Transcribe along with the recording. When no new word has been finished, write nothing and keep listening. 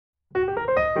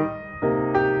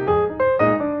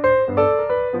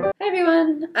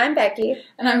I'm Becky.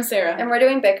 And I'm Sarah. And we're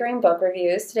doing Bickering Book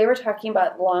Reviews. Today we're talking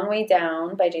about Long Way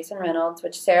Down by Jason Reynolds,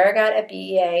 which Sarah got at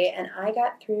BEA, and I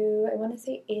got through, I want to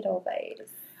say, Edelweiss.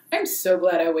 I'm so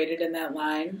glad I waited in that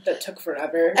line. That took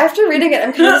forever. After reading it,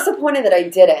 I'm kind of disappointed that I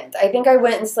didn't. I think I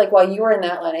went and, like, while you were in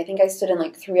that line, I think I stood in,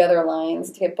 like, 3 other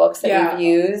lines to get books that we've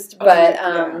used. But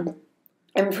I'm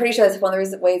pretty sure that's one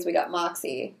of the ways we got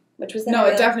Moxie, which was... No,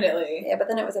 definitely. Yeah, but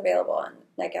then it was available on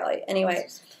NetGalley. Anyway...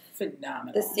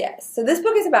 Phenomenal. So this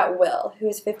book is about Will, who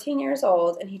is 15 years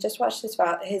old, and he just watched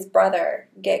his brother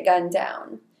get gunned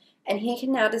down. And he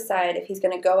can now decide if he's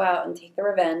going to go out and take the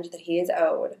revenge that he is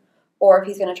owed, or if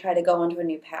he's going to try to go onto a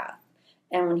new path.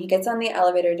 And when he gets on the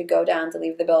elevator to go down to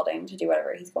leave the building to do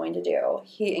whatever he's going to do,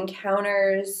 he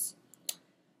encounters...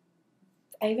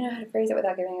 I don't even know how to phrase it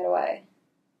without giving it away.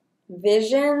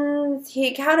 Visions. He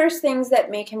encounters things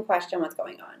that make him question what's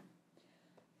going on.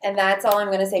 And that's all I'm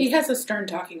going to say. He has a stern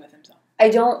talking with himself. I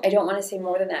don't want to say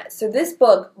more than that. So this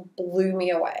book blew me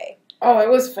away. Oh, it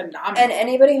was phenomenal. And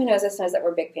anybody who knows us knows that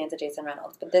we're big fans of Jason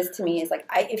Reynolds. But this, to me, is like,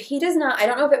 if he does not, I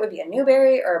don't know if it would be a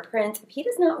Newbery or a Prince. If he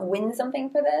does not win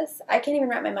something for this, I can't even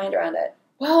wrap my mind around it.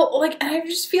 Well, like, and I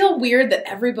just feel weird that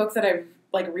every book that I've,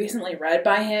 like, recently read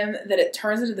by him, that it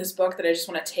turns into this book that I just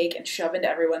want to take and shove into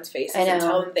everyone's faces and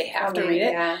tell them they have to read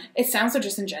it. Yeah. It sounds so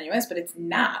disingenuous, but it's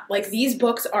not. Like, these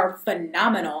books are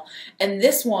phenomenal, and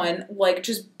this one, like,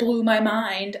 just blew my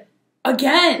mind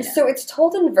again. So it's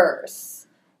told in verse.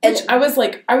 Which I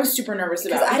was super nervous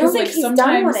about. I don't think he's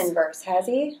done one in verse, has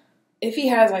he? If he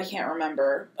has, I can't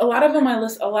remember. A lot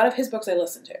of his books I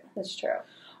listen to. That's true.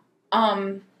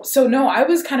 So no, I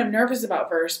was kind of nervous about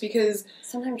verse because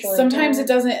sometimes it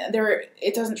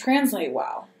doesn't translate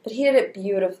well. But he did it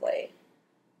beautifully. I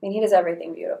mean, he does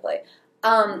everything beautifully.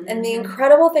 And the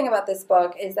incredible thing about this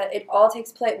book is that it all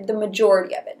takes place, the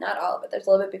majority of it, not all of it. There's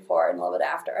a little bit before and a little bit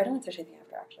after. I don't think there's anything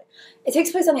after, actually. It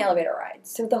takes place on the elevator ride.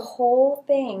 So the whole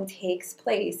thing takes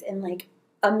place in, like,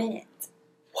 a minute.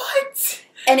 What?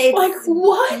 And it's like,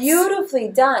 what? Beautifully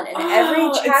done. And every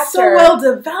chapter... It's so well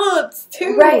developed,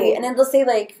 too. Right. And then they'll say,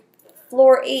 like,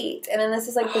 floor 8. And then this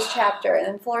is, like, this chapter. And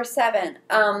then floor 7.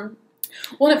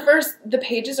 Well, at first, the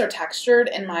pages are textured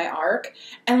in my arc.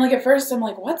 And, like, at first, I'm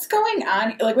like, what's going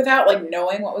on? Like, without, like,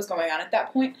 knowing what was going on at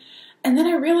that point. And then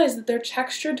I realized that they're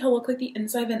textured to look like the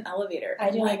inside of an elevator. I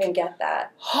didn't even get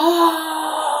that.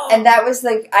 Oh! And that was,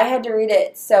 like, I had to read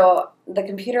it. So the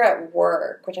computer at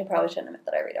work, which I probably shouldn't admit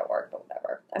that I read at work, but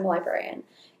whatever. I'm a librarian.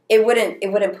 It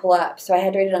wouldn't pull up. So I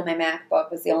had to read it on my MacBook.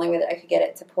 It was the only way that I could get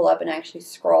it to pull up and actually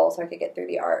scroll so I could get through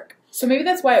the arc. So maybe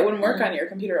that's why it wouldn't work on your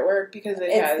computer at work, because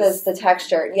it's the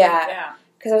texture. Yeah. Yeah.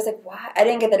 Because I was like, why? I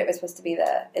didn't get that it was supposed to be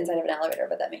the inside of an elevator,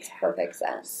 but that makes perfect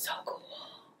sense. So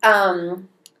cool.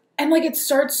 And, like, it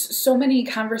starts so many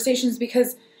conversations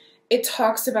because it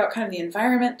talks about kind of the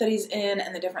environment that he's in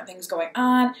and the different things going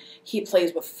on. He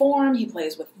plays with form. He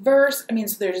plays with verse. I mean,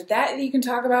 so there's that you can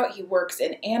talk about. He works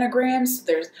in anagrams. So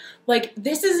there's, like,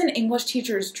 this is an English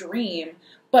teacher's dream,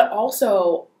 but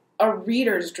also a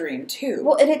reader's dream, too.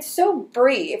 Well, and it's so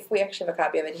brief. We actually have a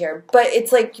copy of it here. But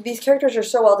it's, like, these characters are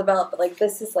so well developed. But, like,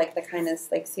 this is, like, the kind of,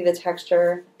 like, see the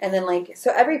texture. And then, like,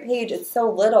 so every page, it's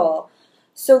so little.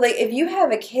 So, like, if you have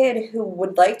a kid who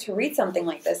would like to read something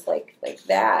like this, like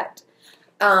that,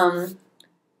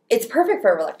 it's perfect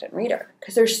for a reluctant reader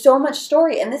because there's so much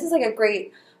story. And this is, like, a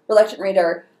great reluctant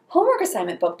reader homework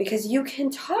assignment book because you can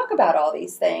talk about all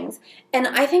these things. And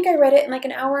I think I read it in, like,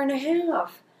 an hour and a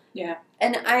half. Yeah.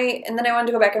 And then I wanted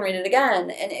to go back and read it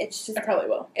again. And it's just... I probably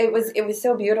will. It was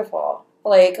so beautiful.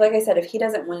 Like I said, if he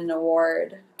doesn't win an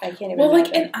award, I can't even imagine.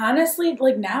 Like, and honestly,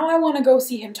 like, now I want to go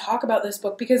see him talk about this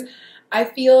book because I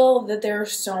feel that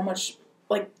there's so much,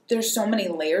 like, there's so many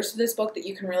layers to this book that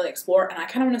you can really explore, and I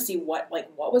kind of want to see what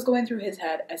was going through his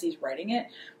head as he's writing it,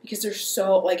 because there's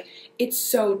so, like, it's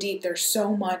so deep, there's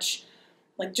so much,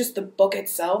 like, just the book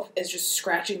itself is just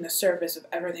scratching the surface of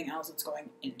everything else that's going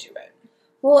into it.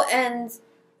 Well, and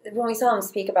when we saw him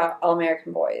speak about All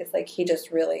American Boys, like, he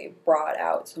just really brought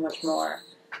out so much more.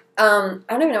 I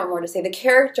don't even know what more to say. The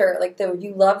character, like,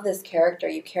 you love this character.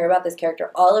 You care about this character.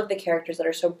 All of the characters that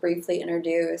are so briefly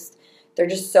introduced, they're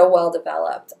just so well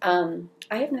developed. I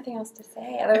have nothing else to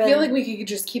say. I feel like we could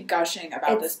just keep gushing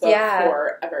about this book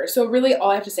forever. So really all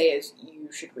I have to say is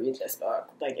you should read this book.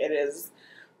 Like, it is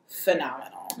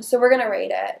phenomenal. So we're going to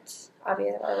rate it.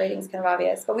 Obvious, our rating's kind of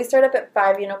obvious. But we start up at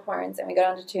 5 unicorns, and we go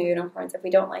down to 2 unicorns. If we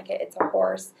don't like it, it's a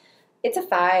horse. It's a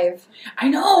 5. I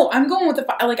know. I'm going with a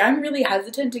 5. Like, I'm really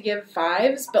hesitant to give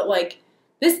 5s, but, like,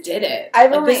 this did it.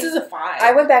 This is a 5.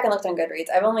 I went back and looked on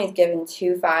Goodreads. I've only given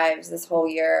 2 5s this whole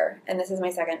year, and this is my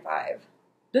second 5.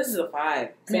 This is a 5.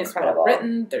 It's incredible. Well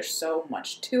written. There's so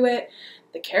much to it.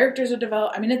 The characters are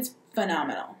developed. I mean, it's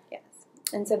phenomenal. Yes.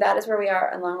 And so that is where we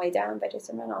are on Long Way Down by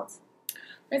Jason Reynolds.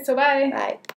 Right, so bye.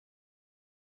 Bye.